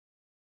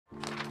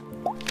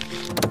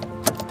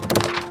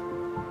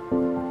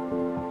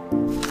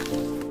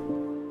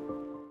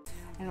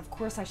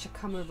course I should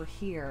come over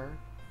here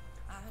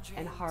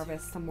and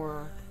harvest some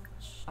more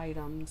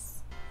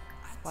items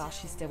while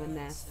she's doing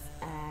this.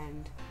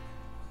 And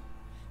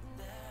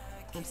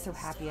I'm so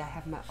happy I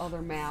have my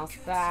other mouse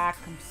back.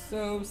 I'm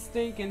so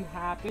stinking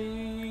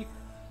happy.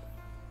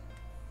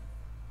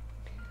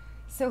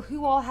 So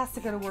who all has to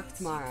go to work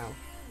tomorrow?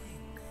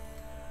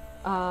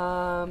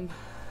 Oh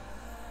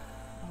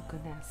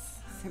goodness,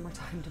 Simmer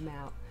timed him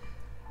out.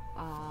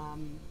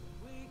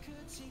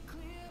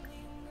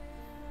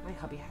 My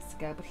hubby has to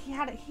go, but he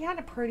had a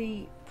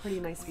pretty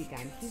nice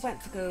weekend. He went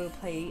to go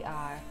play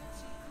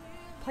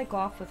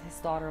golf with his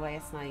daughter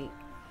last night,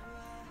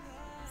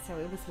 so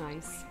it was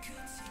nice.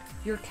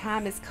 Your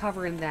cam is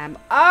covering them.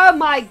 Oh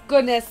my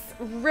goodness,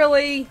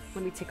 really?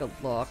 Let me take a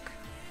look.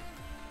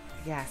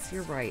 Yes,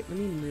 you're right. Let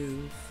me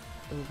move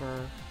over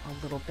a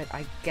little bit,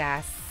 I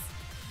guess.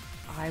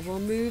 I will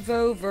move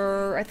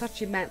over. I thought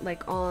you meant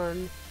like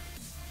on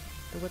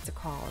the, what's it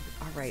called?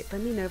 All right,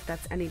 let me know if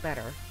that's any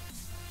better.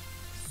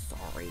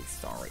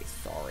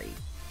 Sorry.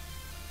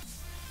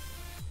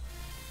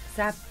 Is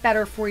that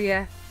better for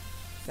you?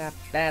 Is that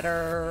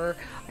better?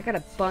 I got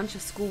a bunch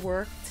of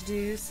schoolwork to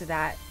do, so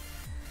that,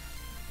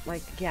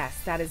 like, yes,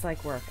 that is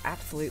like work.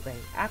 Absolutely.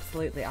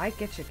 I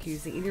get you,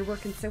 QZ, and you're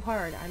working so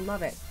hard. I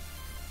love it.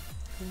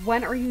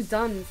 When are you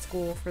done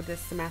school for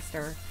this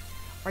semester?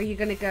 Are you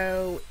gonna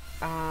go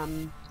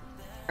in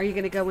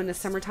the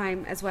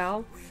summertime as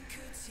well?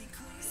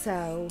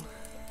 So,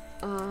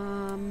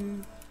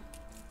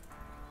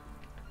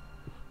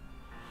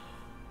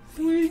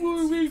 3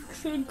 more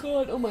weeks, thank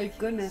God. Oh my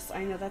goodness,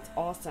 I know, that's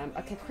awesome.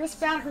 Okay, Chris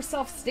found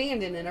herself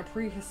standing in a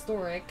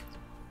prehistoric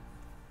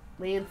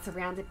land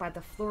surrounded by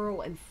the flora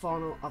and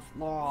fauna of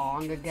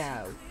long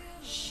ago.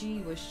 She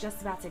was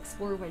just about to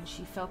explore when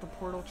she felt the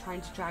portal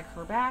trying to drag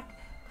her back.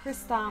 Chris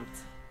stomped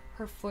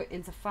her foot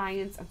in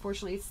defiance.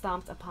 Unfortunately, it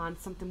stomped upon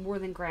something more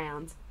than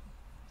ground.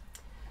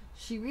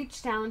 She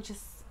reached down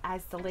just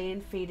as the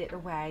land faded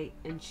away,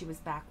 and she was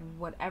back.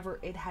 Whatever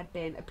it had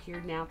been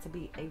appeared now to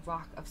be a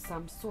rock of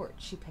some sort.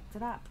 She picked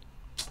it up.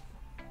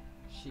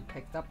 She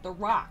picked up the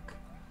rock.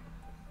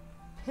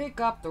 Pick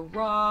up the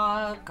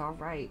rock. All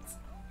right.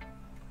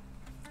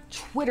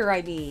 Twitter,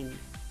 I mean.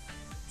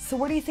 So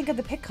what do you think of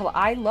the pick color?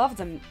 I love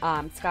them,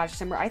 Scottish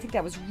Simmer. I think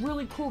that was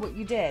really cool what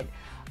you did.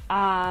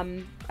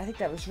 And I'm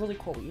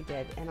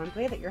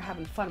glad that you're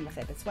having fun with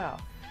it as well.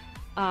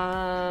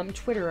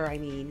 Twitter, I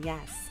mean,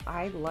 yes.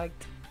 I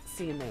liked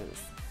seeing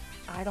those.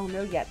 I don't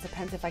know yet.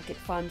 Depends if I get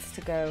funds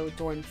to go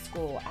during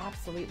school.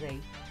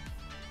 Absolutely,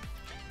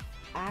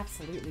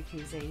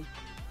 QZ.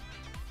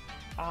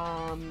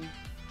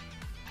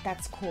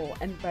 That's cool.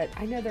 But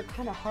I know they're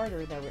kind of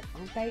harder though,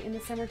 aren't they, in the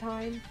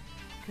summertime?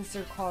 Because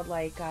they're called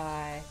like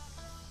what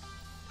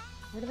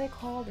are they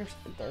called?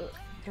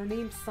 They're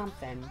named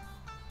something.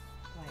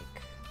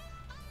 Like,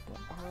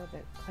 what are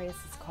the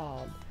classes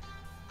called?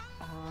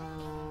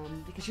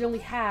 Because you only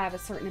have a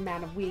certain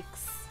amount of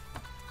weeks,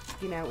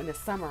 you know, in the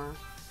summer.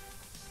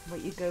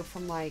 But you go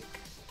from like,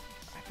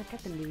 I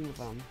forget the name of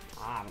them.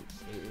 I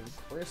don't know.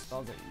 Chris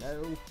doesn't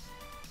know.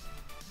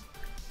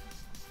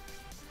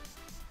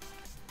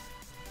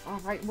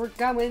 Alright, we're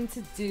going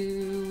to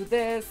do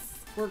this.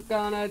 We're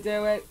gonna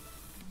do it.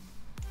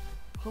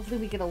 Hopefully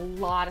we get a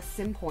lot of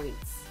sim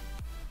points.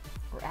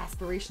 Or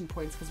aspiration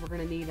points, because we're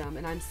going to need them.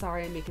 And I'm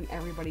sorry I'm making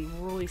everybody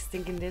really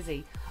stinking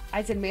dizzy.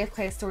 I did math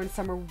class during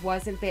summer.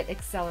 Wasn't that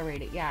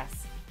accelerated?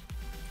 Yes.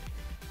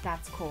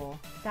 That's cool.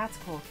 That's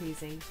cool,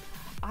 Casey.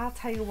 I'll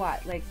tell you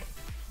what, like,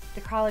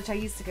 the college I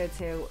used to go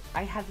to,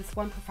 I had this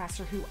one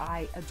professor who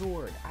I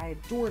adored. I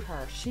adored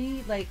her.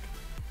 She, like,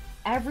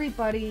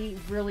 everybody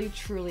really,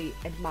 truly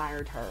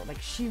admired her.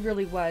 Like, she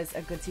really was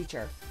a good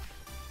teacher.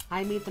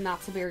 I made the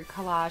not-so-berry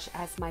collage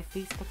as my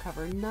Facebook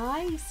cover.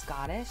 Nice,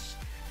 Scottish.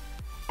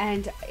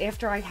 And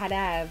after I had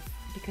Ev,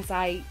 because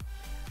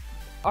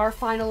our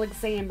final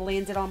exam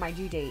landed on my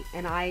due date,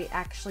 and I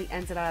actually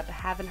ended up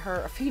having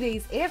her a few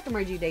days after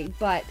my due date,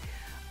 but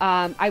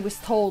I was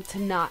told to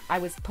not, I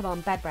was put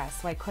on bed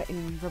rest, so I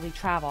couldn't really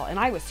travel, and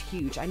I was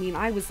huge. I mean,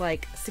 I was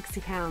like 60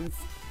 pounds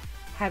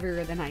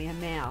heavier than I am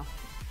now.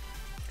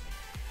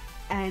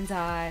 And,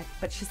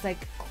 but she's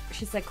like,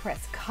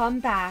 Chris, come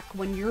back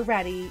when you're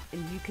ready,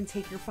 and you can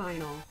take your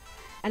final.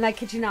 And I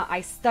kid you not,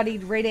 I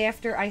studied right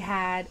after I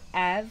had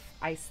Ev.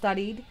 I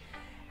studied,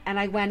 and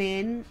I went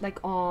in like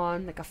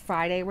on like a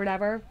Friday or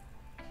whatever,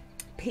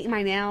 painting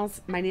my nails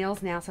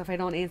now. So if I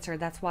don't answer,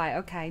 that's why.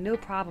 Okay, no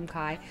problem,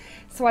 Kai.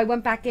 So I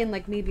went back in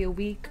like maybe a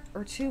week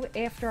or two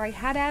after I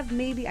had Ev,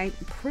 maybe, I'm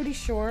pretty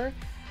sure.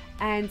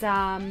 And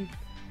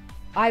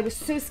I was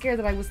so scared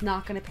that I was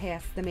not going to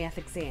pass the math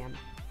exam.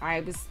 I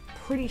was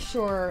pretty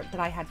sure that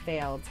I had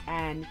failed,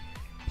 and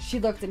she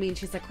looked at me and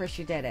she's like, Chris,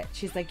 you did it.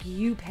 She's like,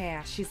 you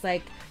passed. She's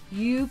like,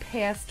 you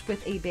passed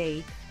with a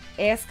B.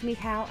 Ask me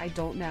how, I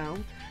don't know.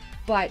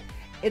 But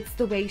it's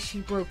the way she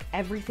broke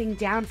everything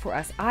down for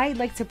us. I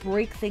like to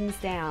break things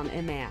down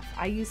in math.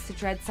 I used to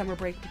dread summer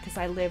break because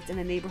I lived in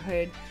a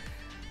neighborhood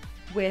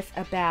with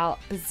about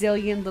a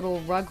bazillion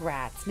little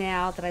rugrats.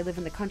 Now that I live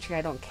in the country,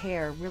 I don't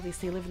care. Really,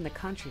 say live in the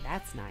country.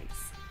 That's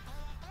nice.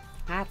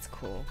 That's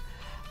cool.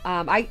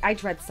 I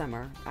dread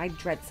summer. I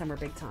dread summer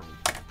big time.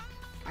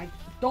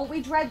 Don't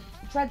we dread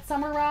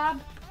summer,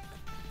 Rob?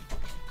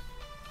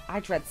 I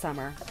dread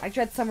summer. I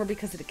dread summer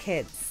because of the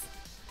kids.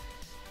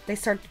 They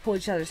start to pull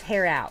each other's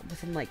hair out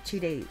within like 2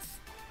 days.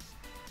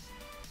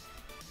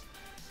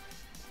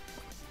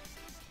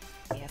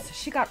 Yeah, so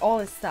she got all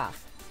this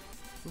stuff,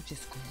 which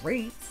is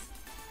great.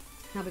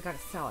 Now we gotta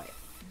sell it.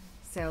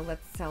 So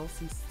let's sell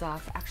some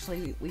stuff.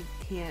 Actually, we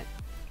can't.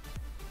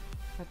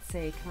 Let's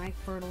see, can I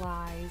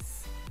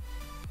fertilize?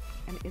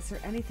 And is there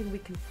anything we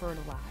can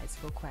fertilize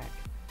real quick?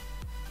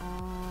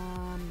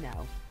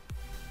 No.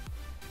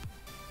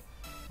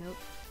 Nope.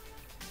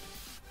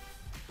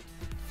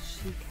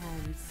 She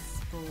can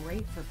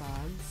spray for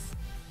bugs.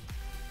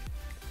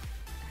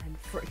 And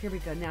here we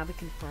go. Now we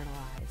can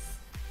fertilize.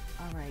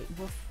 Alright,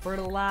 we'll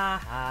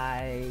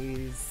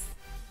fertilize.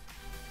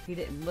 He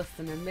didn't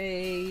listen to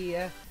me.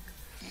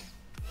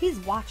 He's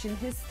watching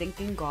his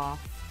stinking golf.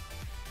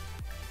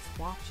 He's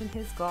watching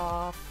his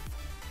golf.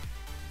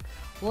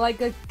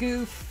 Like a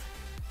goof.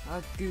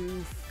 A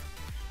goof.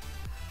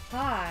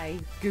 Hi,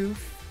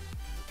 goof.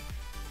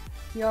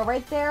 You all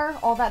right there?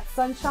 All that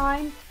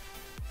sunshine?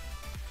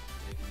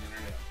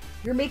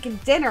 You're making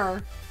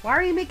dinner? Why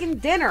are you making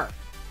dinner?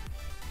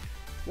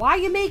 Why are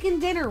you making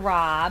dinner,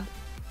 Rob?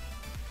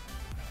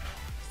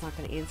 He's not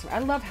going to answer. I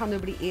love how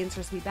nobody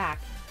answers me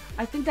back.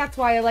 I think that's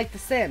why I like The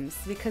Sims.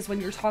 Because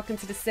when you're talking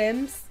to The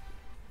Sims,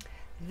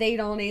 they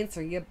don't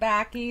answer you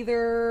back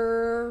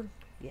either.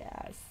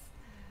 Yes.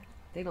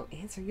 They don't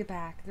answer you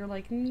back. They're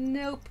like,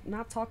 nope,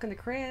 not talking to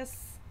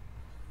Chris.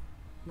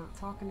 Not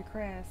talking to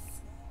Chris.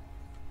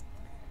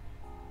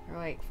 They're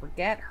like,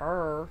 forget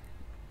her.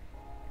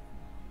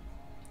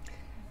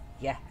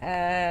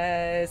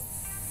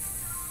 Yes.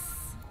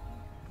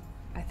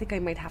 I think I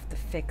might have to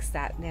fix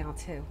that now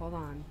too. Hold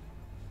on.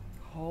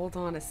 Hold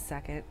on a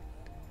second.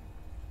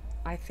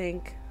 I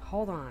think,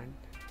 hold on.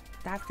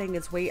 That thing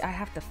is I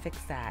have to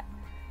fix that.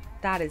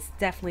 That is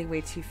definitely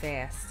way too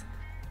fast.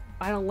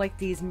 I don't like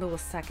these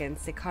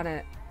milliseconds. They kind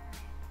of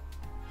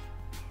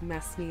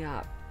mess me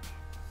up.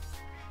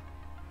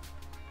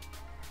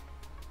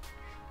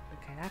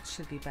 Okay, that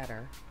should be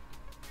better.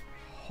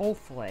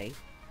 Hopefully.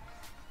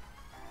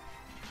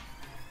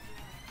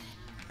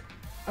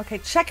 Okay,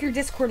 check your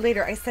Discord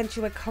later. I sent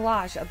you a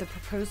collage of the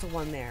proposal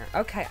one there.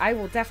 Okay, I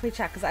will definitely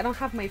check because I don't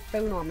have my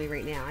phone on me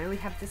right now. I only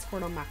have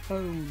Discord on my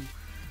phone.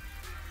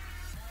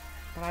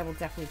 But I will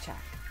definitely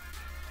check.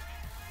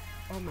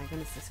 Oh my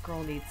goodness, this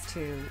girl needs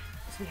to...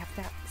 So we have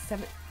that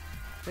 7...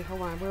 Wait,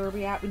 hold on. Where are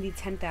we at? We need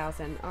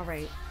 10,000.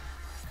 Alright.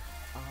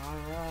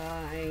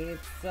 Alright.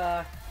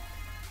 Yeah,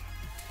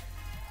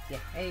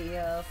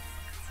 yes.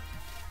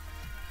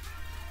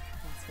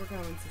 Yes, we're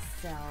going to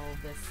sell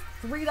this.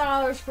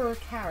 $3 for a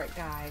carrot,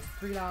 guys.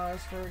 $3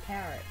 for a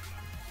carrot.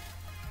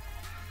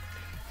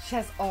 She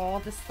has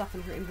all this stuff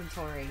in her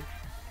inventory.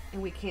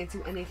 And we can't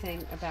do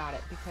anything about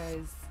it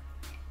because...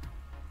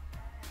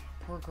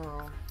 Poor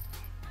girl.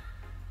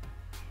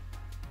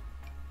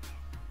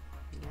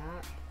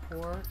 Yeah,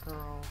 poor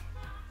girl.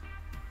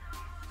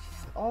 She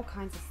has all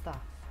kinds of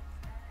stuff.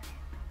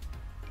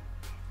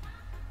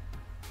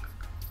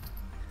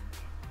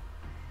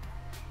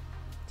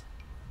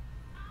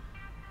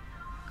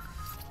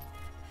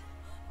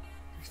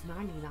 There's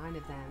 99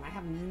 of them. I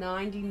have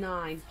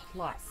 99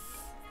 plus.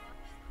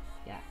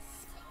 Yes,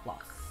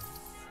 plus.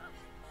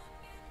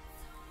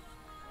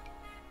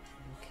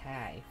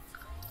 Okay.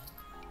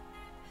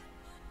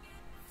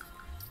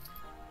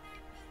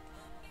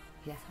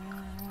 Yes.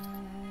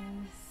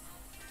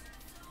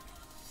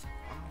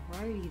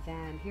 Alrighty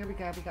then. Here we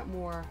go. We got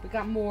more. We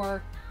got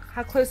more.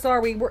 How close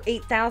are we? We're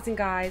 8,000,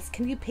 guys.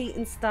 Can you paint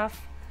and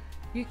stuff?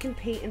 You can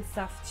paint and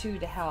stuff too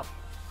to help.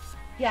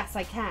 Yes,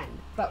 I can.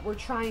 But we're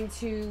trying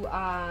to,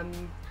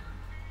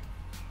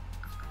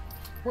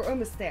 we're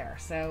almost there.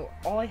 So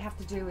all I have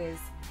to do is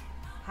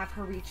have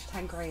her reach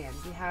 10 grand.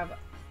 We have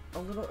a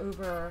little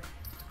over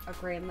a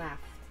grand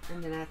left.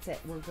 And then that's it.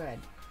 We're good.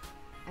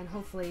 And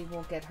hopefully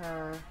we'll get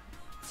her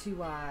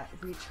to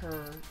reach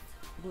her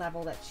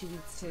level that she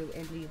needs to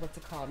and be, what's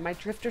it called? My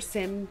Drifter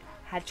Sim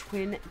had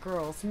twin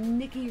girls.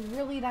 Nikki,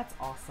 really? That's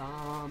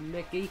awesome,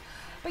 Nikki.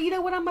 But you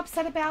know what I'm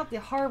upset about? The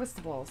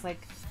harvestables.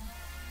 Like,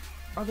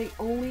 are they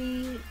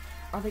only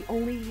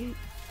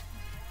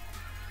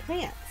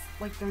plants?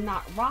 Like, they're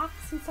not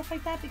rocks and stuff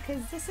like that?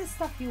 Because this is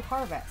stuff you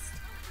harvest.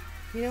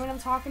 You know what I'm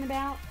talking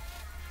about?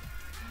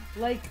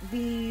 Like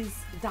these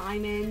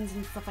diamonds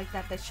and stuff like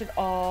that, that should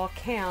all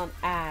count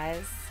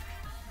as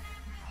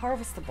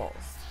harvestables,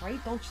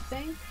 right? Don't you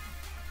think?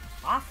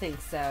 I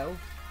think so.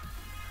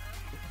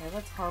 Okay,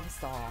 let's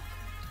harvest all.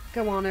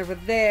 Go on over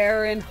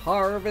there and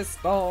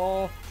harvest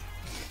all.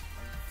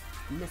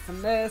 Miss a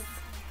miss.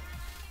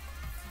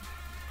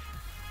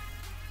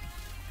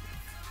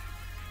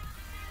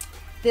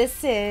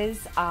 This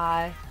is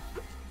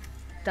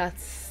the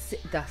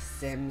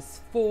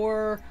Sims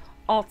 4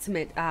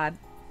 Ultimate.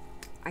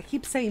 I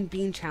keep saying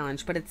Bean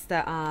Challenge, but it's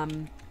the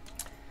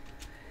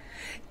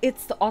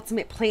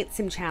Ultimate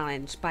Plantsim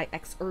Challenge by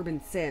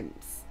Urban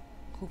Sims.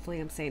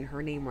 Hopefully I'm saying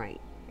her name right.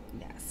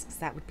 Yes, because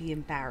that would be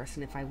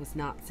embarrassing if I was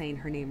not saying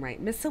her name right.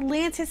 Miss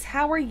Atlantis,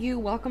 how are you?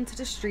 Welcome to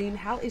the stream.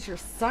 How is your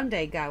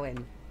Sunday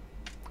going?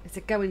 Is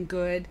it going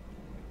good?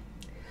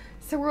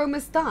 So we're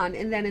almost done,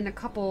 and then in a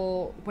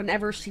couple,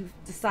 whenever she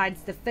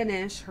decides to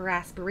finish her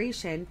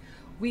aspiration,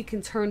 we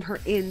can turn her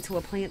into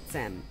a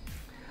Plantsim.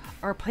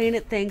 Our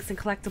Planet Thanks and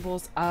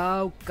Collectibles.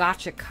 Oh,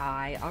 gotcha,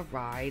 Kai. All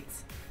right.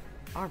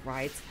 All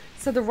right.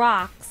 So the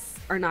rocks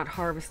are not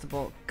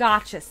harvestable.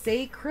 Gotcha.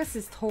 See, Chris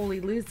is totally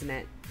losing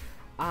it.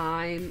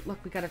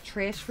 Look, we got a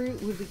trash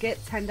fruit. Would we get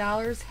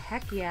 $10?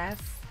 Heck yes.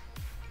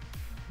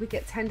 We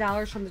get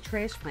 $10 from the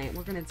trash plant.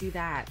 We're going to do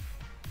that.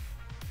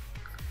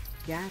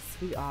 Yes,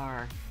 we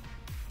are.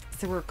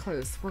 So we're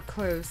close. We're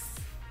close.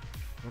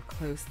 We're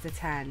close to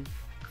 10.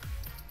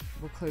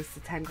 We're close to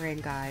 10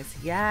 grand, guys.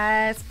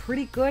 Yes,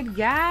 pretty good.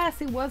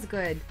 Yes, it was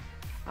good.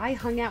 I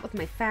hung out with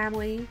my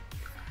family.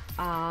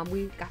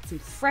 We got some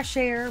fresh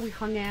air. We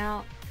hung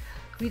out.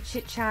 We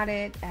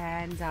chit-chatted,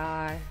 and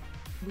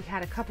we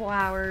had a couple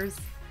hours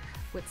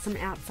with some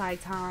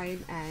outside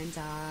time, and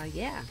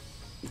yeah,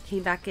 we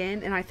came back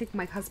in, and I think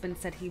my husband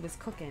said he was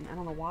cooking. I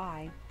don't know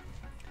why.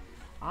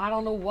 I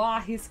don't know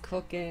why he's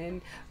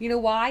cooking. You know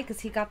why? Because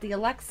he got the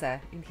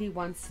Alexa, and he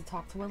wants to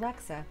talk to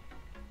Alexa.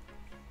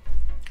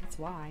 That's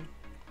why.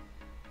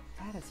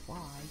 That is why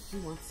he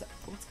wants to.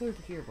 Let's go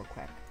over here real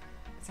quick.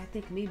 Because I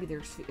think maybe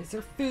there's food. Is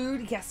there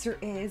food? Yes, there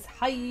is.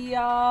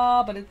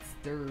 Hiya, but it's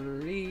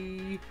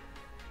dirty.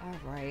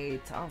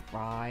 Alright,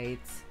 alright.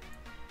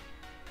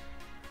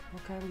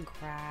 We'll go and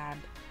grab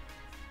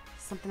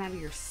something out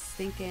of your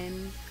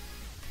stinking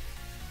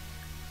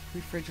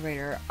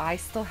refrigerator. I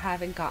still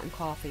haven't gotten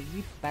coffee.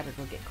 You better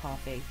go get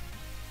coffee.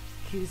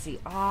 Koozie,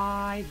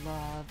 I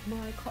love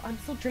my coffee. I'm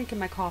still drinking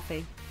my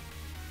coffee.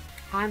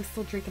 I'm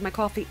still drinking my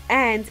coffee.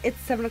 And it's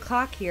 7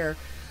 o'clock here.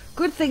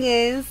 Good thing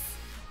is,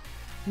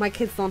 my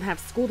kids don't have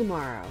school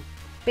tomorrow.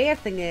 Bad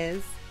thing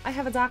is, I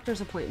have a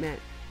doctor's appointment.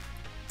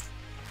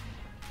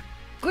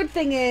 Good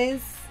thing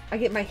is, I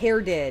get my hair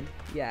did.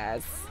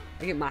 Yes,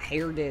 I get my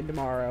hair did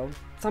tomorrow.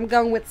 So I'm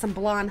going with some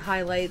blonde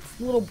highlights,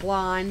 a little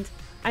blonde.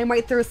 I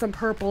might throw some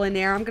purple in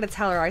there. I'm going to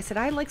tell her. I said,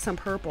 I like some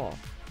purple.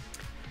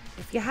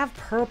 If you have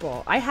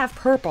purple, I have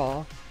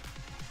purple.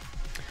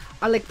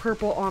 I like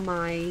purple on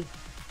my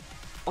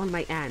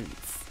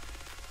ends.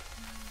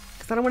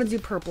 Because I don't want to do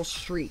purple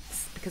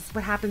streaks. Because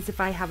what happens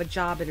if I have a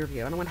job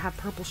interview? I don't want to have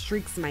purple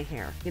streaks in my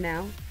hair, you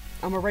know?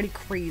 I'm already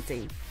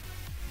crazy.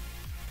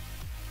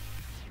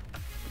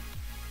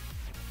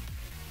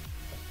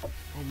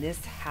 And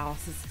this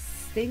house is a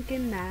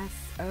stinking mess.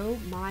 Oh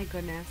my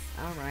goodness.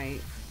 All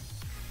right.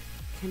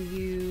 Can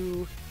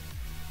you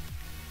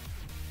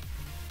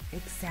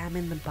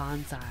examine the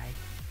bonsai?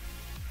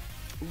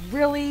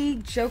 Really,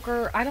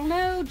 Joker? I don't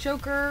know,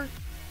 Joker.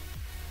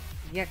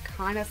 You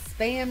kind of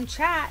spam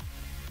chat.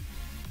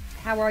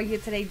 How are you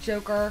today,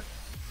 Joker?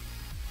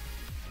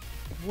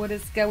 What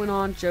is going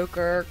on,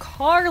 Joker?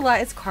 Carla.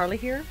 Is Carla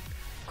here?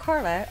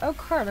 Carla. Oh,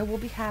 Carla will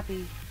be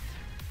happy.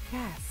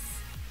 Yes.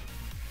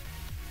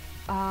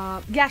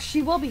 Yeah,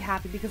 she will be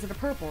happy because of the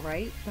purple,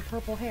 right? The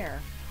purple hair.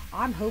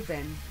 I'm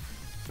hoping.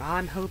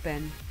 I'm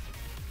hoping.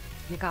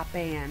 You got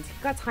banned.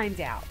 You got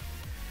timed out.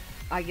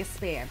 You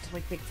spammed,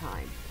 like big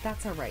time.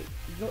 That's alright.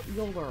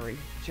 You'll learn,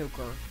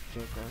 Joker.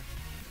 Joker.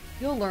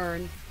 You'll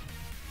learn.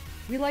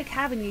 We like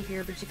having you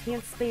here, but you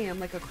can't spam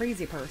like a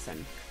crazy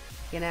person.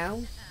 You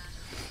know?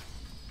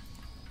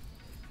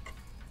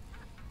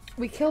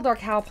 We killed our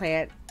cow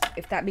plant,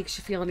 if that makes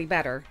you feel any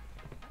better.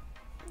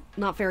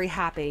 Not very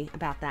happy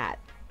about that.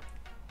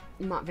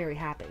 Not very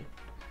happy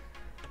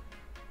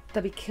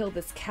that we killed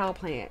this cow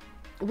plant.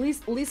 At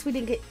least we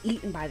didn't get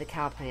eaten by the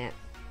cow plant.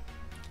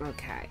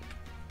 Okay.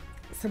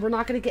 So we're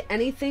not going to get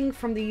anything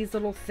from these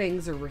little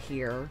things over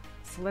here.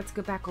 So let's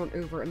go back on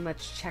over and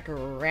let's check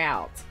her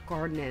out.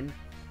 Gardening.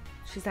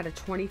 She's at a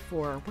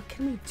 24. What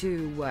can we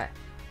do?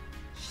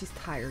 She's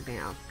tired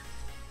now.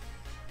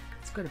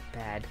 Let's go to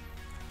bed.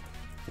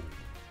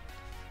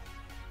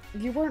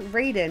 You weren't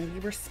raiding.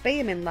 You were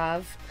spamming,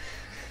 love.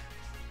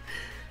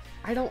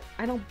 I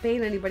don't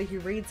ban anybody who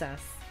raids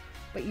us.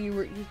 But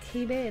you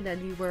came in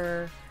and you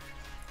were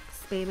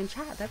spamming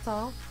chat, that's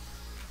all.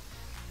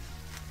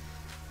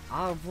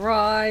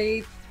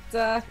 Alright.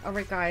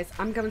 Alright guys,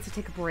 I'm going to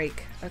take a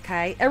break,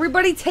 okay?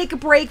 Everybody take a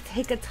break,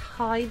 take a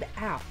time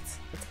out.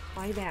 A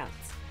time out.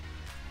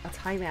 A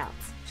time out.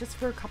 Just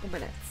for a couple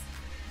minutes.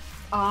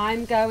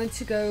 I'm going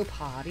to go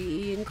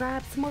potty and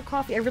grab some more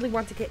coffee. I really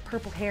want to get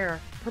purple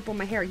in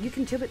my hair. You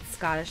can do it,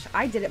 Scottish.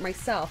 I did it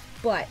myself,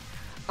 but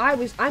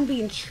I'm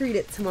being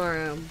treated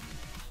tomorrow.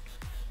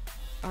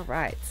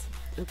 Alright.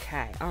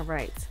 Okay,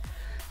 alright.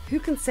 Who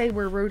can say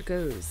where road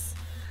goes?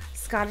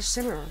 Scottish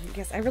Simmer.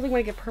 Yes, I really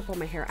want to get purple in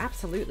my hair.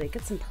 Absolutely.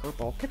 Get some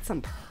purple. Get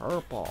some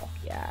purple.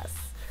 Yes.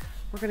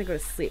 We're going to go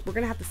to sleep. We're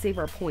going to have to save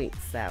our points,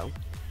 though.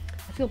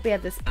 I feel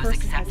bad this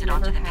person has never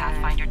onto the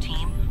Pathfinder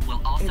team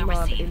will also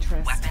receive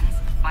weapons,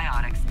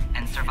 biotics,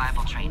 and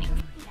survival training.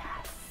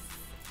 Yes.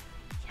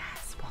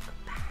 Yes, welcome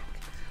back.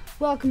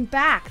 Welcome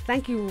back.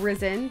 Thank you,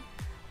 Risen.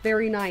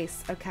 Very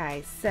nice.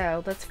 Okay,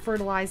 so let's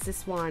fertilize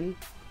this one.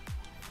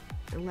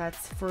 And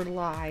let's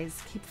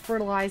fertilize. Keep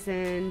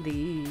fertilizing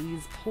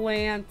these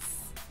plants.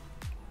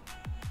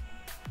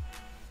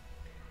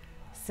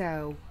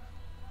 So,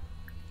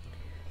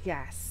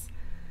 yes.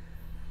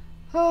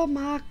 Oh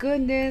my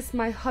goodness.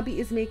 My hubby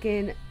is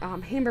making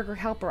hamburger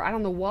helper. I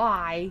don't know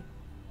why.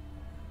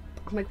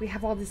 I'm like, we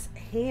have all this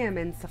ham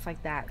and stuff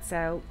like that.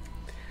 So,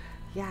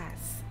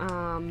 yes.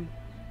 And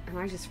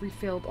I just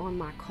refilled on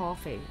my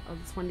coffee. Oh,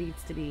 this one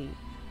needs to be...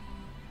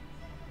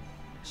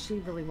 She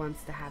really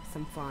wants to have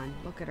some fun.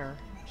 Look at her.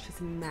 She's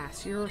a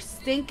mess. You're a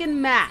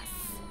stinking mess.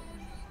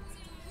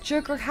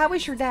 Joker, how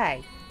was your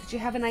day? Did you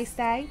have a nice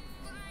day?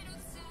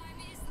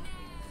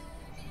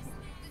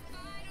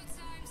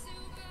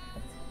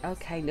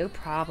 Okay, no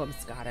problem,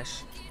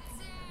 Scottish.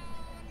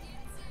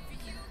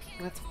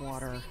 Let's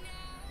water.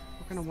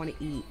 We're gonna want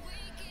to eat.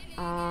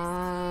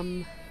 Let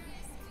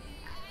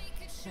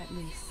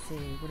me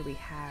see. What do we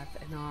have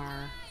in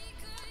our...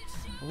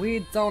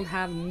 We don't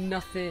have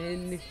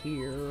nothing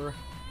here.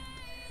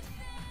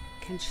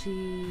 Can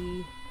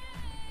she...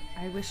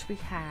 I wish we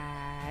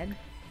had...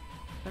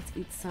 Let's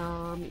eat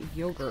some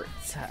yogurt.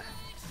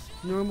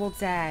 Normal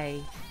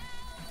day.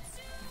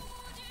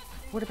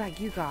 What about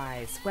you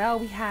guys? Well,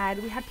 we had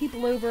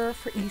people over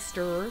for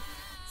Easter.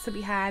 So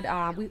we had,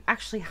 we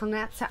actually hung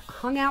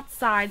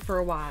outside for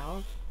a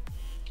while,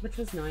 which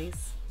was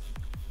nice.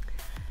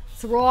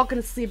 So we're all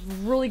gonna sleep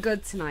really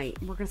good tonight.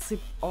 We're gonna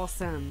sleep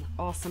awesome,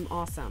 awesome,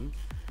 awesome.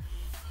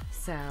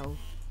 So,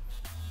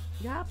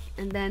 yep.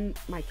 And then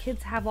my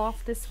kids have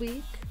off this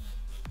week,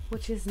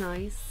 which is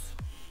nice.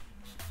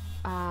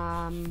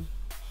 So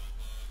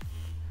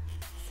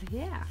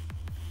yeah,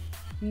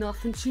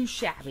 nothing too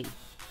shabby.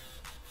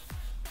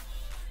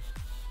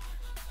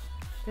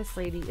 This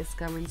lady is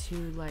going to,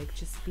 like,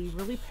 just be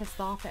really pissed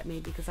off at me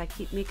because I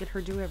keep making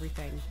her do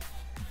everything.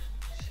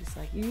 She's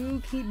like,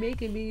 you keep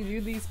making me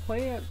do these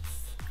plants.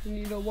 And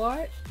you know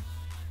what?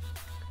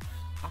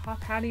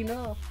 I've had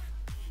enough.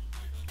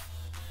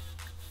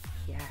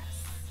 Yes.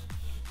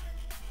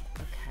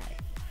 Okay.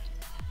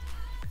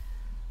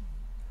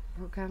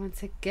 We're going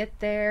to get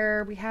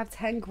there. We have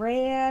 10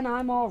 grand.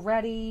 I'm all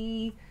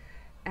ready.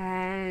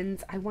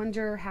 And I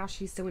wonder how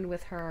she's doing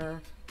with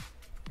her...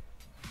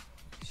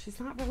 She's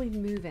not really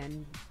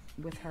moving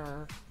with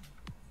her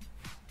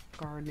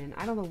gardening.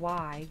 I don't know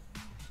why.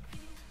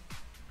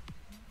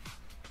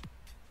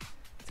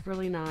 It's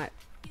really not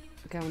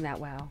going that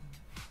well.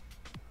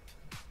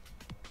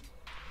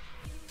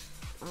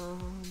 Now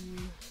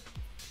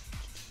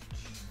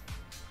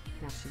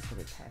she's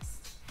really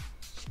pissed.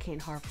 She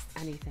can't harvest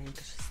anything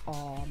because she's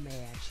all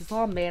mad. She's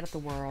all mad at the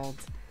world.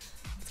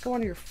 Let's go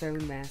on your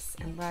phone, miss,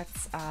 and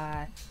let's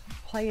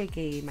play a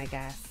game, I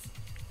guess.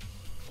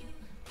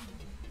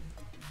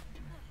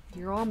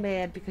 You're all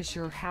mad because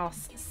your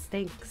house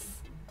stinks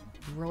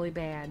really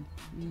bad.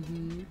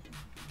 Mm-hmm.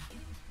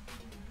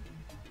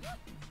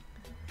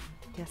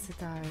 Yes, it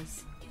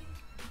does.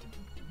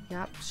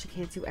 Yep, she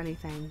can't do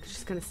anything.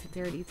 She's gonna sit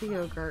there and eat the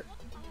yogurt.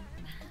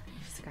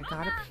 She's like, I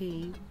gotta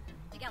pee.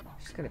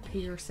 She's gonna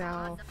pee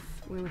herself.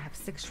 We only have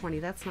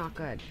 6:20. That's not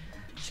good.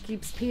 She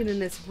keeps peeing in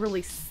this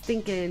really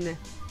stinking,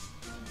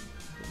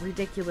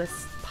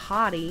 ridiculous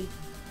potty.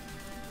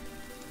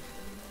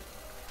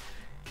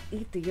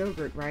 Eat the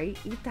yogurt, right?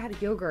 Eat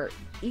that yogurt.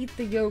 Eat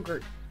the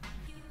yogurt.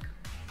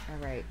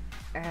 Alright.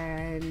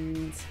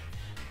 And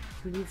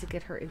we need to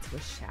get her into a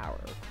shower.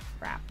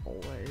 Crap,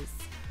 boys.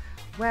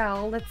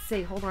 Well, let's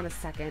see. Hold on a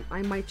second.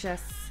 I might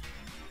just...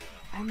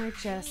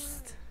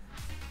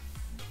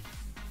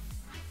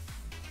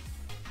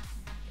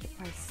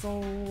 If I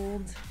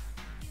sold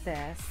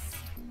this,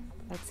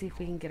 let's see if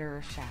we can get her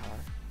a shower.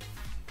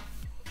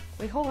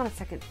 Wait, hold on a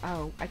second.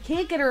 Oh, I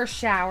can't get her a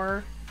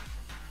shower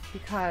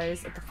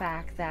because of the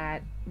fact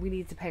that we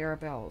need to pay our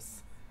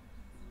bills.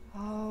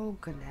 Oh,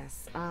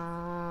 goodness.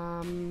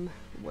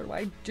 What do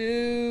I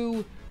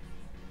do?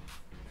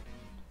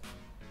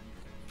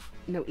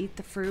 No, eat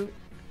the fruit.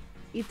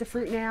 Eat the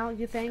fruit now,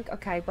 you think?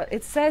 Okay, but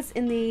it says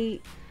in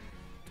the...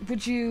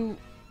 Would you...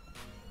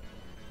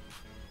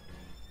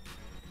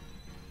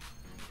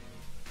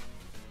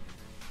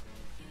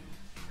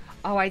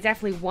 Oh, I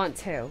definitely want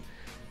to.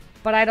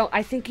 But I don't...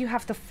 I think you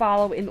have to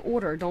follow in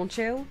order, don't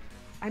you?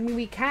 I mean,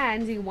 we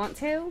can. Do you want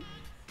to?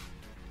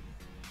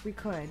 We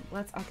could.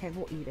 Let's... Okay,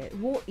 we'll eat it.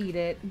 We'll eat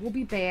it. We'll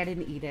be bad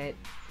and eat it.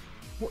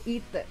 We'll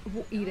eat the...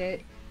 We'll eat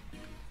it.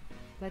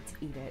 Let's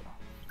eat it.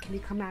 Can you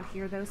come out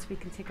here, though, so we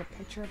can take a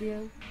picture of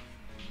you?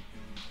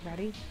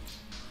 Ready?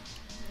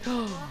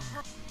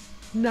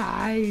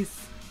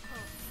 Nice!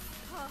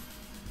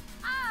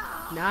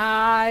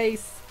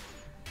 Nice!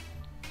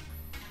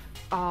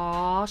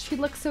 Aw, she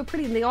looks so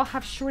pretty, and they all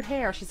have short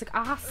hair. She's like,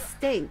 ah,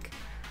 stink.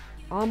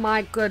 Oh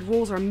my good,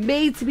 rules are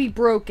made to be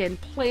broken.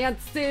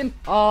 Plantsim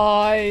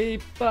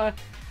hype.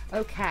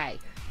 Okay,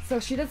 so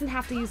she doesn't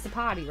have to use the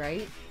potty,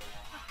 right?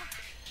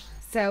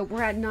 So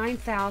we're at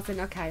 9,000.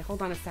 Okay,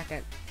 hold on a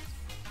second.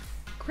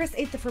 Chris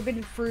ate the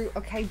forbidden fruit.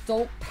 Okay,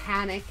 don't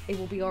panic. It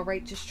will be all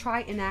right. Just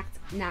try and act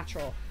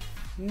natural.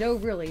 No,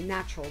 really,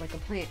 natural, like a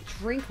plant.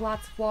 Drink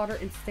lots of water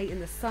and stay in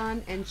the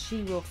sun, and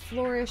she will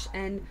flourish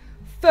and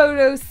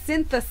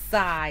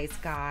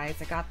photosynthesize, guys.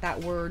 I got that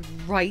word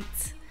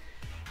right.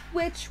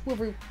 Which will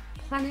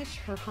replenish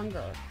her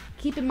hunger.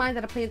 Keep in mind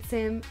that a plant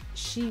sim,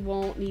 she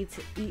won't need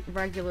to eat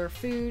regular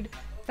food.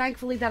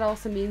 Thankfully, that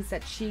also means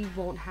that she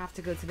won't have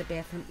to go to the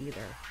bathroom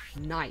either.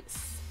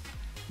 Nice.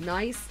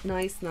 Nice,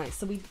 nice, nice.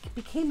 So we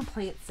became a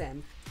plant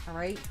sim, all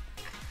right?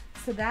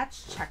 So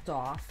that's checked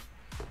off.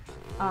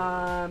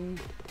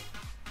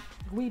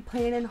 We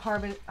plan and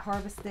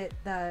harvested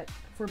the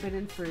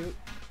forbidden fruit.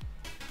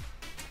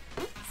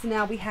 So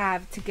now we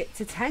have to get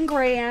to 10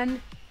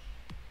 grand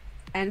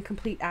and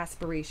complete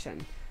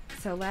aspiration.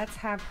 So let's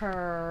have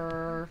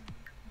her,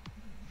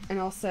 and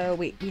also,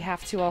 wait, we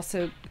have to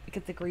also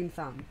get the green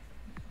thumb.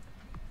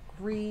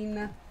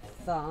 Green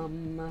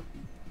thumb.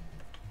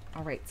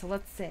 All right, so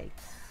let's see.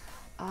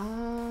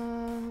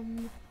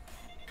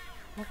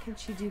 What can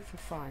she do for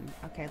fun?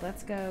 Okay,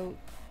 let's go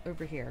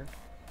over here.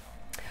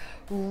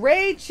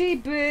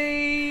 Rachie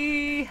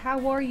B!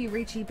 How are you,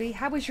 Rachie B?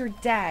 How was your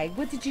day?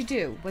 What did you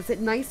do? Was it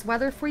nice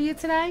weather for you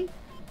today?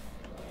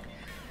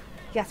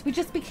 Yes, we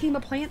just became a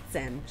plant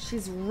sim.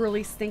 She's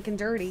really stinking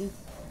dirty.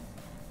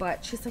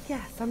 But she's like,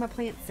 yes, I'm a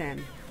plant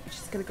sim.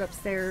 She's going to go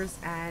upstairs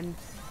and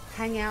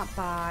hang out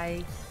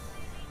by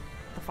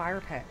the fire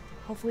pit.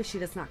 Hopefully she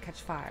does not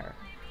catch fire.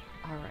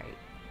 All right.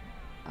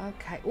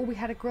 Okay. Oh, we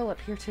had a grill up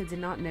here too. Did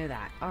not know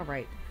that. All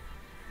right.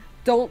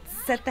 Don't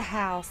set the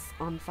house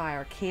on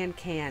fire. Be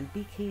can.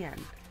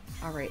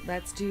 All right.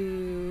 Let's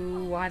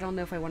do... I don't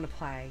know if I want to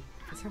play.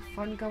 Is her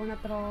fun going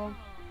up at all?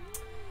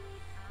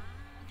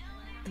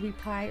 Do we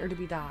play or do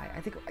we die? I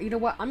think, you know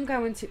what, I'm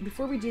going to,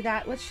 before we do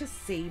that, let's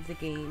just save the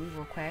game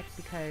real quick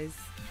because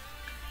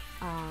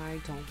I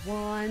don't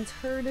want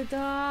her to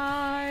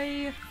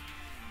die.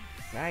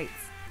 Right.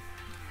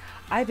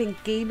 I've been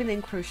gaming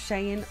and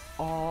crocheting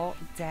all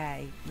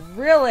day.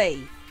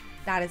 Really?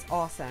 That is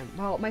awesome.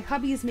 Well, my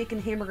hubby is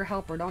making hamburger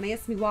helper. Don't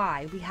ask me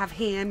why. We have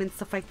ham and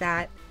stuff like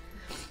that.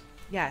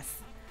 Yes.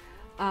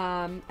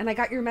 And I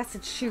got your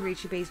message too,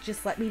 Rachel Base.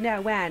 Just let me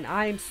know when.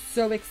 I'm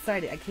so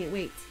excited. I can't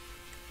wait.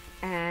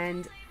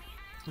 And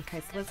okay,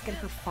 so let's get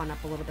her fun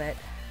up a little bit.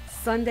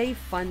 Sunday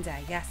fun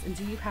day. Yes. And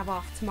do you have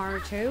off tomorrow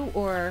too,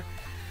 or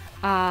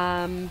do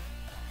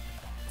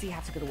you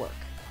have to go to work?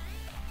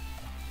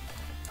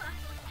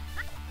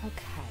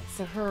 Okay,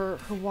 so her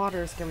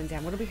water is going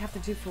down. What do we have to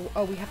do for...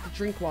 Oh, we have to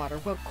drink water.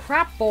 Well,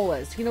 crap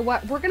bolas. You know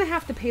what? We're going to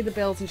have to pay the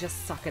bills and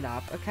just suck it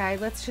up, okay?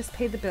 Let's just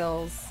pay the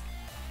bills.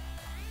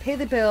 Pay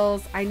the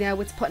bills. I know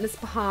it's putting us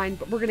behind,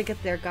 but we're going to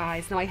get there,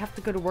 guys. Now I have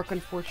to go to work,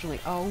 unfortunately.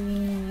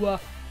 Oh,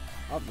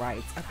 all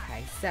right.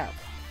 Okay, so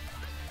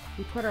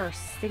we put our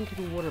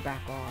stinking water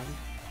back on.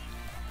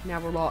 Now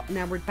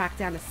we're back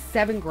down to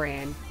 7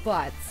 grand,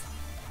 but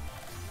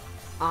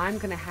I'm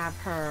going to have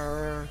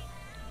her...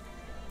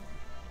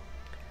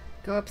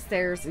 go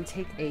upstairs and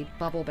take a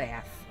bubble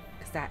bath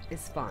because that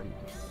is fun.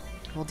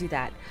 We'll do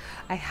that.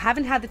 I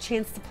haven't had the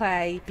chance to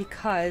play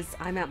because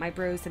I'm at my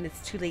bros and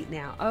it's too late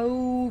now.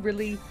 Oh,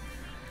 really?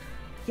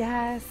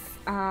 Yes.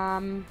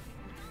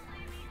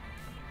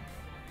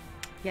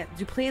 Yeah.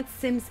 Do plant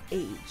sims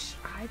age?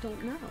 I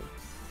don't know.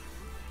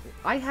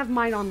 I have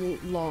mine on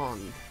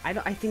long.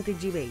 I think they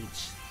do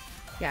age.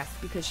 Yes,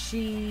 because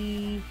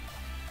she's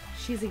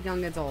a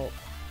young adult.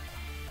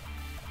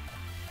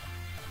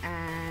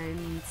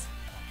 And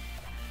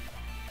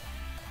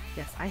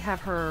yes, I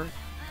have her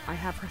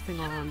thing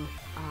on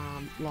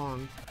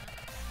long.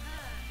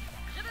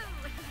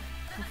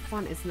 Her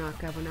fun is not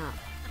going up.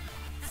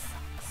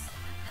 Sucks.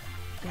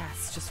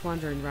 Yes, just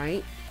wondering,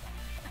 right?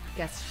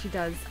 Yes, she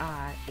does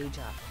age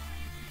up.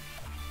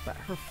 But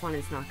her fun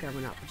is not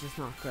going up, which is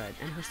not good.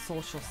 And her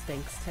social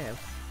stinks too.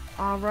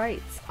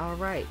 Alright,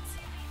 alright.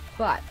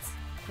 But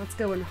let's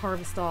go and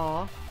harvest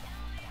all.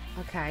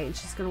 Okay, and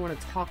she's gonna want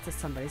to talk to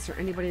somebody. Is there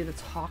anybody to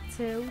talk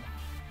to?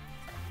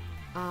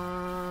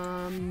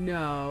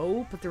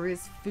 No, but there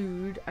is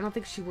food. I don't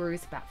think she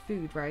worries about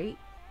food, right?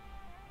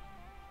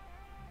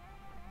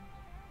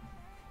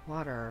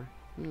 Water.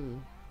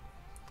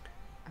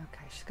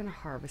 Okay, she's gonna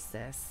harvest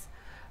this.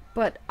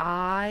 But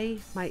my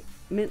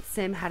mint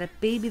sim had a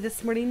baby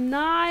this morning.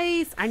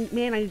 Nice!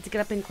 Man, I need to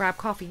get up and grab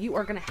coffee. You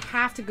are gonna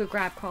have to go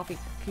grab coffee,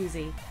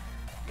 Koozie.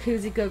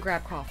 Koozie, go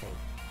grab coffee.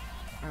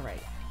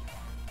 Alright.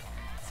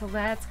 So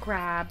let's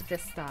grab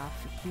this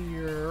stuff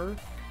here.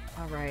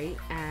 Alright,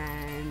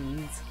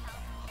 and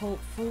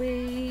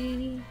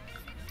hopefully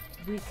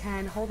we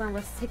can... Hold on,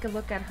 let's take a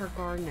look at her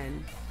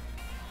gardening.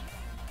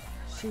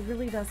 She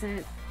really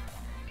doesn't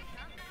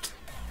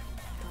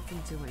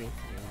do anything.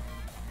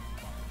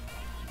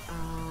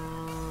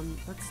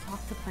 Let's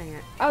talk to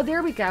plant. Oh,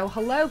 there we go.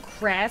 Hello,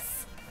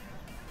 Chris.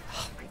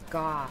 Oh my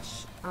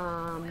gosh.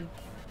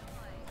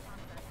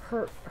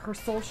 Her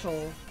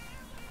social.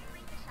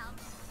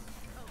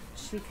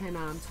 She can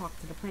talk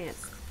to the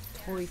plants.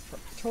 Totally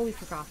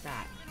forgot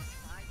that.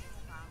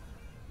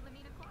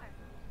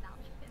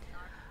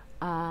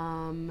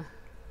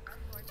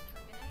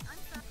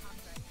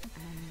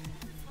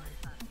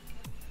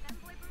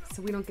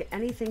 So we don't get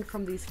anything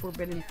from these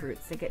forbidden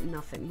fruits. They get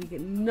nothing. We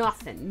get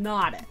nothing.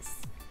 Nadas.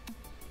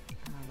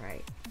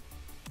 Alright.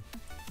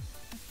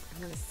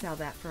 We're gonna sell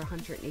that for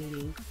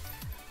 180.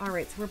 All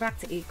right, so we're back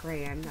to 8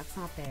 grand. That's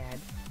not bad.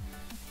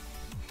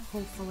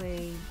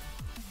 Hopefully.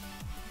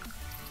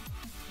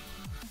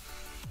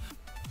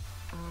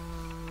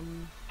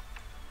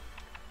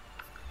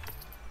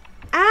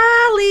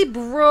 Allie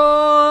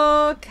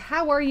Brooke!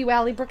 How are you,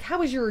 Allie Brooke? How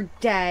was your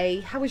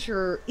day? How was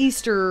your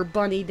Easter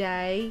bunny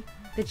day?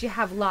 Did you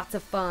have lots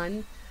of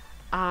fun?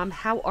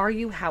 How are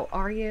you? How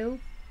are you?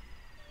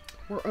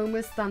 We're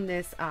almost done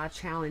this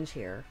challenge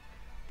here.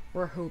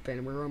 We're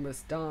hoping we're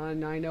almost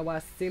done. I know I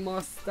see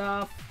more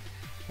stuff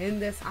in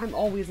this. I'm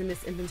always in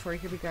this inventory.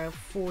 Here we go.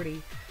 40.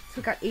 So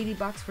we got 80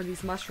 bucks for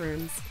these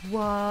mushrooms.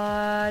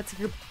 What?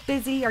 You're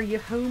busy? Are you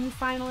home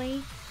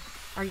finally?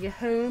 Are you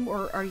home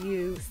or are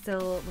you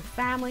still with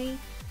family?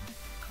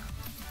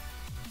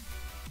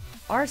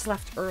 Ours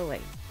left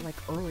early. Like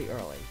early.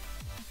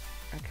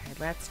 Okay,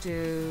 let's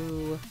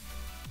do...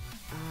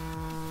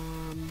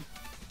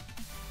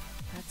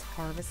 let's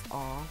harvest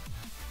all.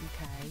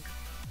 Okay.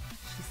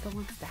 She still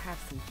wants to have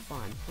some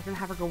fun. We're gonna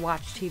have her go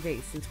watch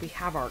TV since we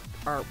have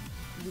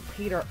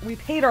we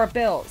paid our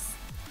bills.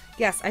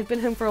 Yes, I've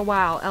been home for a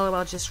while.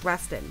 LOL, just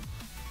resting.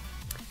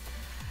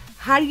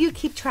 How do you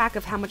keep track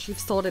of how much you've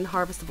sold in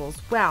harvestables?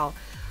 Well,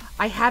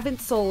 I haven't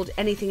sold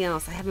anything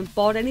else. I haven't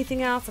bought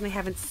anything else, and I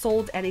haven't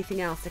sold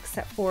anything else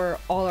except for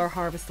all our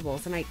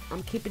harvestables. And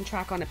I'm keeping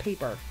track on a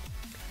paper.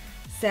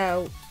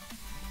 So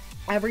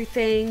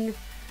everything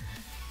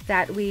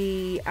that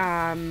we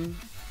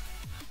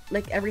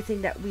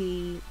everything that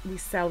we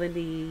sell in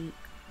the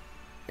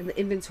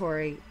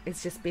inventory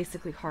is just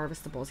basically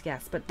harvestables.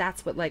 Yes, but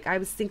that's what, like, I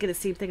was thinking the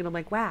same thing, and I'm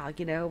like, wow,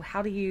 you know,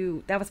 how do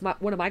you? That was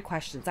one of my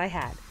questions I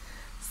had.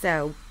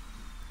 So,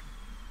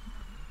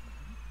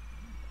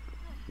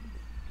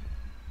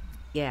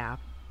 yeah.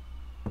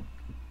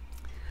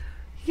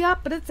 Yep,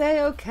 but it's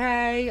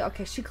a-okay.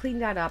 Okay, she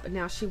cleaned that up, and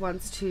now she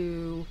wants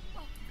to...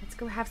 Let's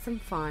go have some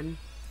fun.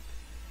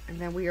 And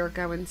then we are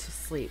going to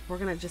sleep. We're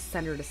going to just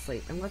send her to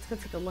sleep. And let's go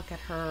take a look at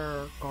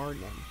her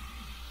garden.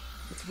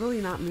 It's really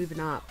not moving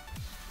up.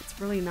 It's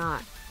really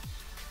not.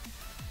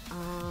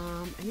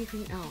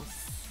 Anything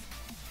else?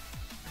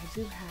 I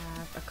do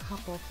have a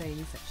couple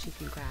things that she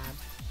can grab.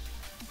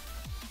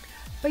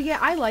 But yeah,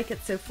 I like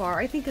it so far.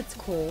 I think it's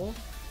cool.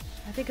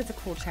 I think it's a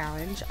cool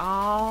challenge.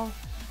 I'll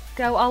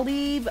go. I'll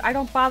leave. I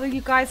don't bother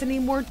you guys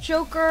anymore.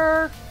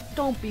 Joker,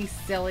 don't be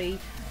silly.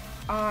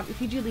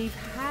 If you do leave,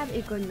 have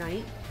a good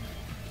night.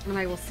 And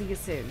I will see you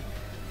soon.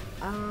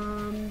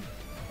 Let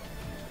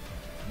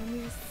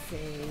me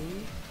see.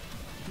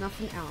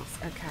 Nothing else.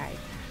 Okay.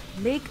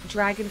 Make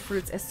dragon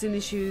fruits as soon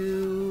as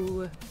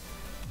you...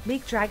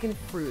 Make dragon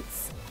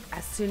fruits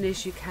as soon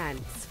as you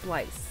can.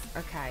 Splice.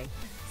 Okay.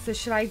 So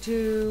should I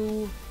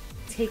do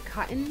take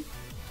cotton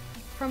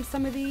from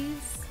some of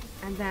these?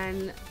 And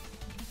then,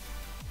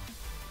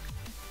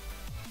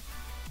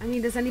 I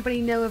mean, does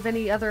anybody know of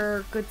any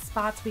other good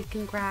spots we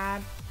can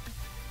grab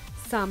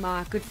some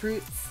good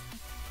fruits?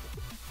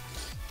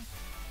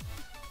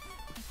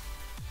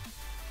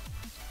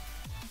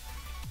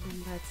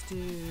 And let's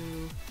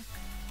do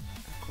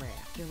a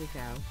graph. Here we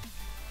go.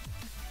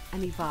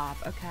 And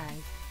evolve. Okay.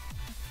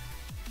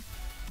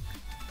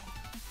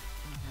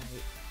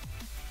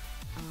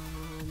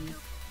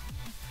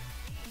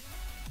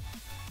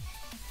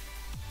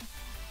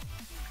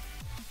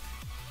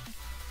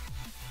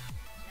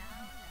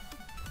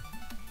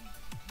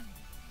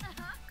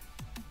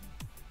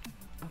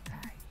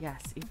 Okay,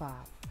 yes,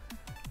 evolve.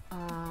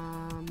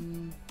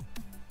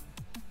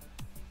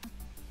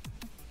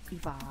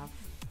 Evolve.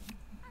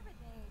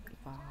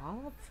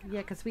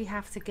 Yeah, because we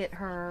have to get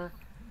her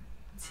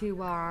to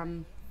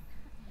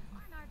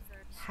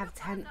have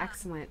 10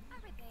 excellent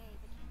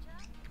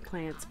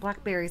plants.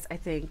 Blackberries, I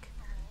think.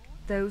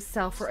 Those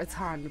sell for a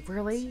ton.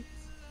 Really?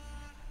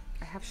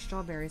 I have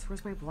strawberries.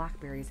 Where's my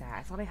blackberries at?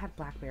 I thought I had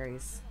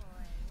blackberries.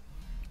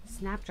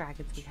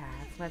 Snapdragons we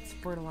have. Let's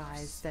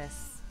fertilize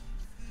this.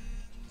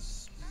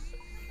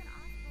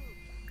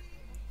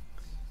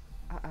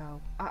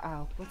 Uh-oh.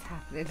 Uh-oh. What's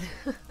happening?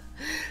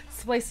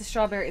 Splice a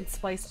strawberry and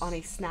splice on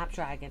a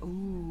snapdragon.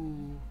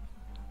 Ooh.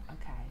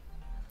 Okay.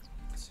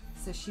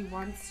 So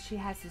she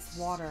has this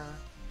water.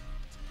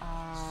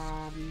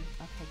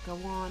 Okay, go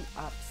on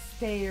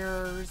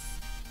upstairs.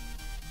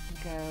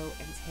 Go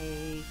and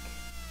take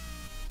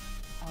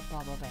a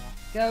bubble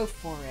bath. Go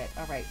for it.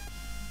 Alright.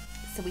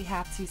 So we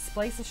have to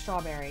splice a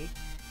strawberry.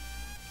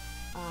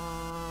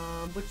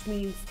 Which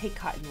means take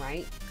cotton,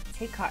 right?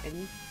 Take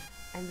cotton.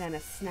 And then a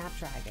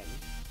snapdragon.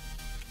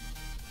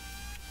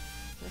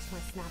 Where's my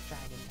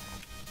snapdragon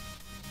at?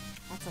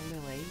 That's a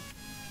lily.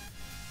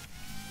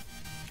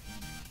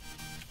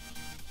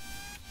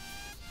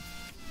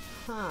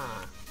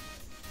 Huh.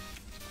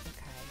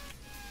 Okay.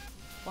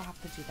 We'll have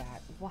to do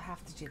that. We'll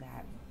have to do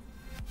that.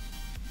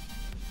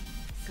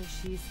 So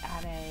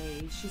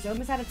she's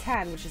almost at a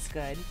 10, which is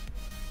good.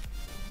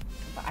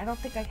 But I don't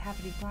think I have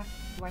any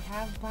do I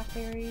have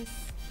blackberries?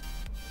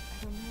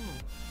 I don't know.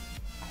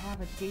 I have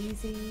a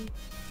daisy. Do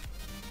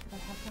I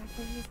have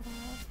blackberries at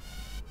all?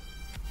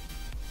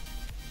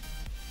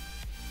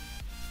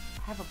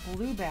 I have a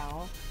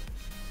bluebell.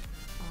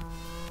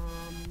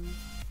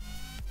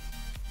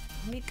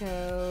 Let me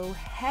go.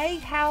 Hey,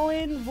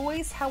 Howlin'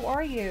 Voice, how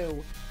are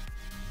you?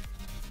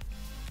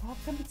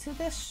 Welcome to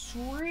the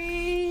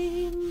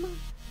stream.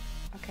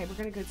 Okay, we're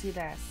gonna go do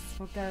this.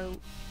 We'll go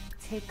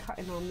take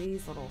cutting on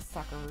these little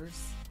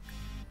suckers.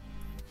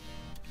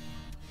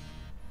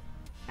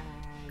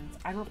 And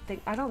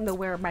I don't know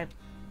where my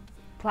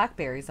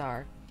blackberries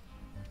are.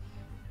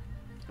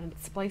 And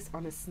splice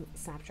on a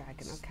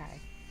snapdragon,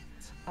 okay.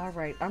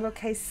 Alright, I'm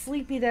okay.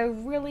 Sleepy though,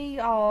 really?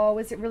 Oh,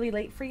 is it really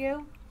late for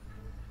you?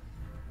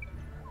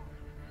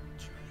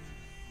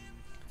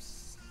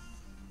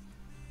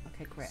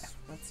 Okay, great.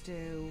 Let's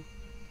do...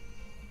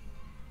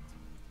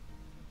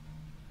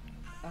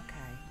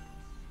 Okay.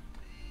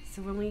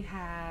 So when we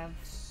have...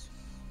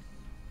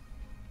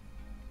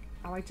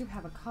 Oh, I do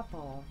have a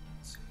couple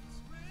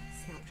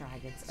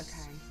snapdragons.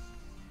 Okay.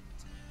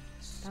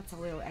 That's a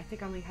little... I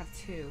think I only have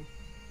 2.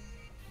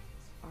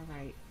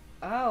 Alright.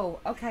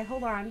 Oh, okay,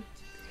 hold on.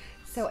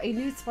 So a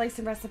new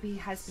splicing recipe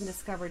has been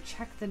discovered.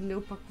 Check the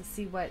notebook to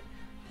see what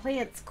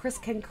plants Chris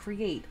can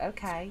create.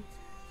 Okay.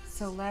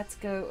 So let's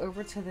go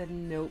over to the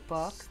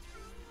notebook.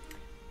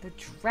 The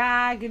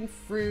dragon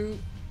fruit.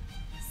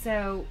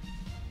 So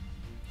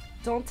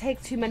don't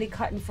take too many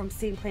cutting from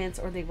same plants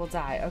or they will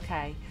die.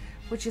 Okay.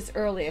 Which is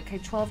early. Okay,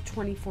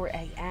 12:24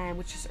 a.m.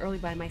 which is early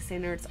by my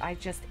standards. I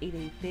just ate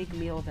a big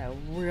meal though.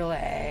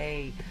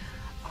 Really?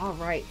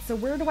 Alright. So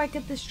where do I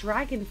get this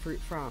dragon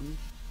fruit from?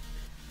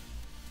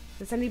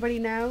 Does anybody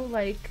know?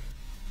 Like,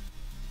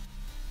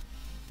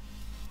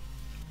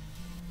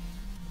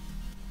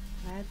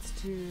 let's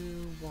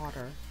do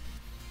water.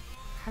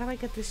 How do I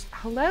get this?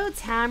 Hello,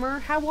 Tamer.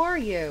 How are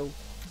you?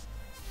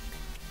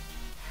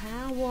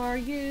 How are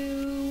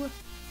you?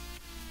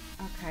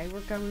 Okay, we're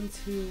going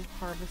to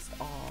harvest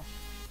all.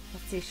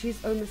 Let's see.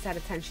 She's almost out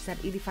of 10. She's at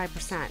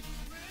 85%.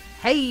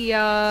 Hey,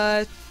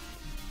 yes.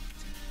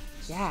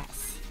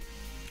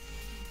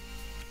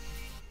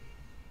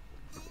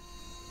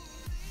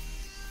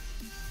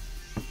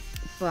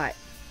 But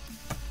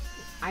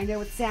I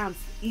know it sounds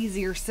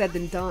easier said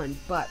than done,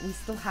 but we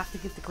still have to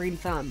get the green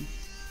thumb,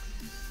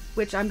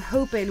 which I'm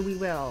hoping we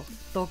will.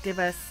 They'll give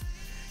us,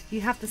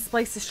 you have to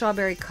splice the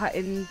strawberry cut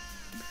in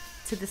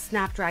to the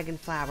snapdragon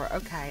flower.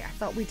 Okay, I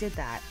thought we did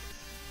that.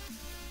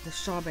 The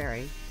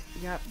strawberry.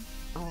 Yep.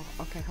 Oh,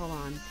 okay, hold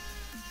on.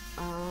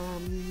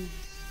 Oh,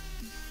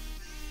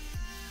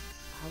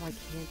 I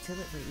can't do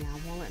it right now.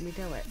 It won't let me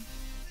do it.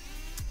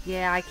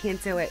 Yeah, I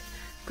can't do it.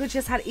 Good,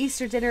 just had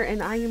Easter dinner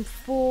and I am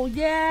full.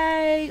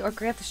 Yay! Or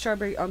grab the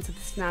strawberry onto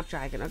the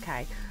snapdragon.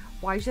 Okay.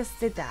 Well, I just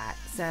did that.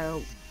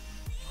 So,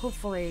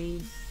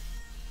 hopefully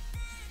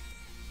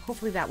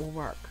that will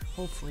work.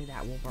 Hopefully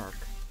that will work.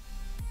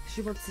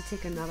 She wants to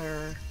take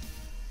another...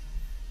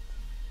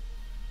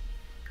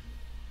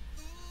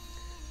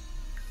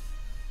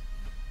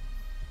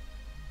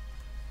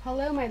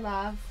 Hello, my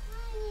love.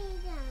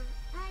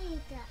 I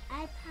need the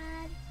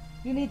iPad.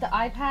 You need the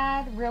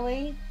iPad?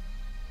 Really?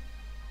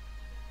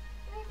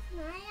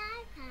 My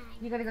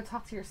iPad. You gotta go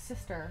talk to your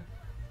sister.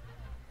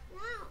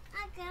 No,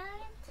 I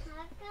gotta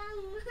talk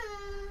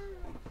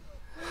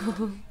to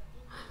Mom.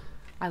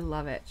 I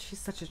love it. She's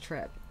such a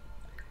trip.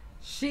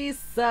 She's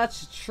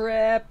such a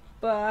trip.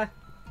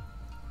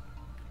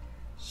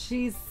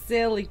 She's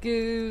silly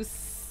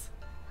goose.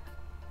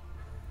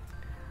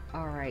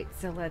 Alright,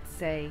 so let's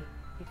say,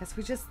 because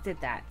we just did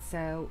that.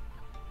 So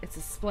it's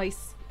a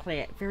splice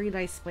plant. Very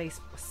nice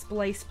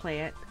splice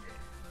plant.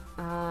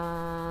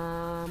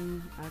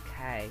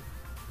 Okay.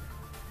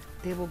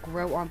 They will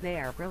grow on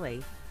there,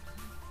 really.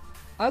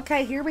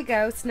 Okay, here we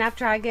go.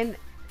 Snapdragon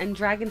and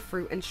dragon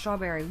fruit and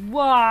strawberry.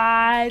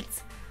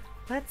 What?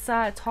 Let's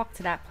talk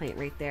to that plant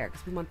right there,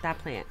 because we want that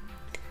plant.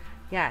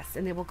 Yes,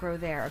 and they will grow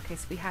there. Okay,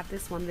 so we have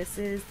this one. This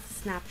is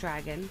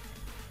snapdragon.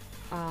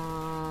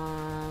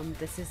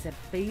 This is a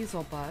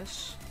basil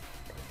bush.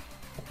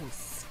 Oh,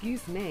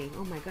 excuse me.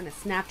 Oh my goodness.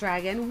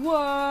 Snapdragon.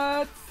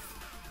 What?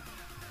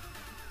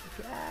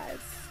 Yes.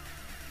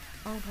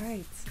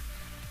 Alright.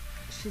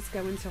 She's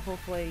going to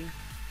hopefully...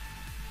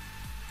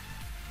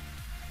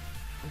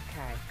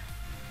 Okay.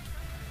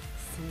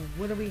 So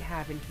what do we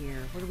have in here?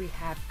 What do we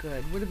have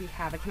good? What do we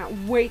have? I cannot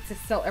wait to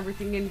sell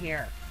everything in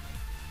here.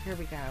 Here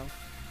we go.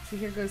 So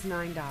here goes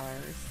 $9.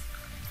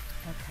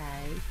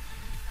 Okay.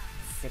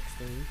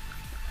 60.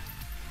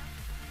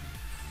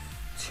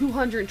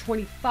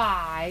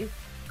 225.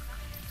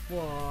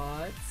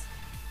 What?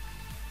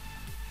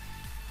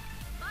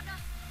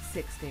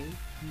 60.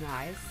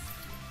 Nice.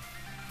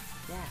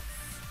 Yes.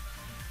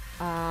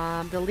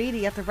 The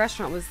lady at the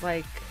restaurant was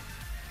like,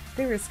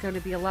 there is going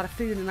to be a lot of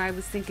food, and I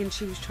was thinking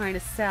she was trying to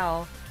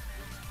sell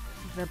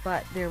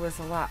but there was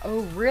a lot.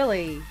 Oh,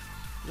 really?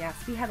 Yes,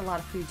 we had a lot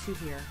of food too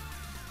here.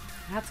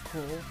 That's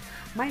cool.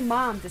 My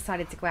mom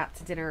decided to go out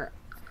to dinner.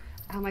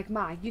 I'm like,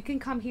 Ma, you can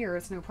come here,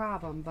 it's no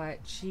problem, but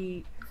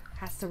she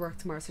has to work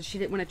tomorrow, so she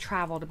didn't want to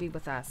travel to be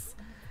with us.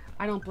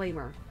 I don't blame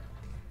her.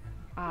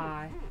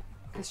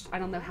 Because I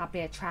don't know how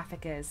bad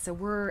traffic is. So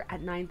we're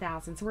at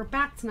 9,000. So we're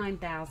back to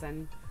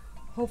 9,000.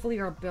 Hopefully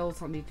our bills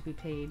don't need to be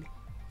paid.